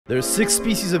There are 6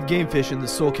 species of game fish in the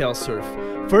SoCal surf.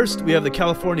 First, we have the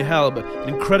California halibut, an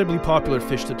incredibly popular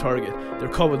fish to target. They're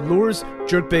caught with lures,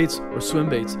 jerkbaits, or swim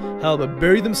baits. Halibut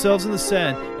bury themselves in the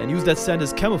sand and use that sand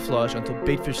as camouflage until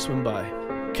baitfish swim by.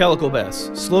 Calico bass.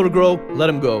 Slow to grow, let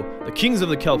them go. The kings of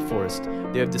the kelp forest.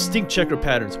 They have distinct checker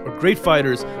patterns, are great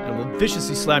fighters, and will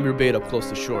viciously slam your bait up close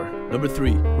to shore. Number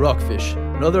 3. Rockfish.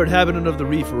 Another inhabitant of the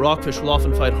reef, a rockfish will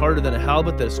often fight harder than a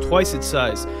halibut that is twice its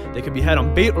size. They can be had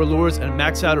on bait or lures and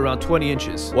max out around 20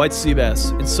 inches. White sea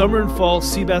bass. In summer and fall,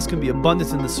 sea bass can be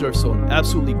abundant in the surf zone,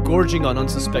 absolutely gorging on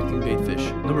unsuspecting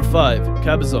baitfish. Number 5.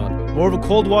 Cabezon. More of a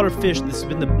cold water fish, this has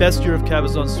been the best year of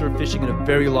cabezon surf fishing in a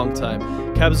very long time.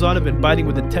 Cabezon have been biting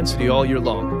with intensity all year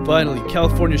long. Finally,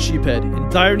 California sheephead. In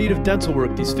dire need of dental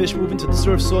work, these fish move into the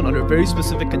surf zone under very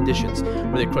specific conditions,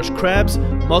 where they crush crabs,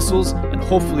 mussels, and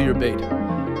hopefully your bait.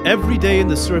 Every day in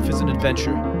the surf is an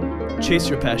adventure. Chase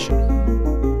your passion.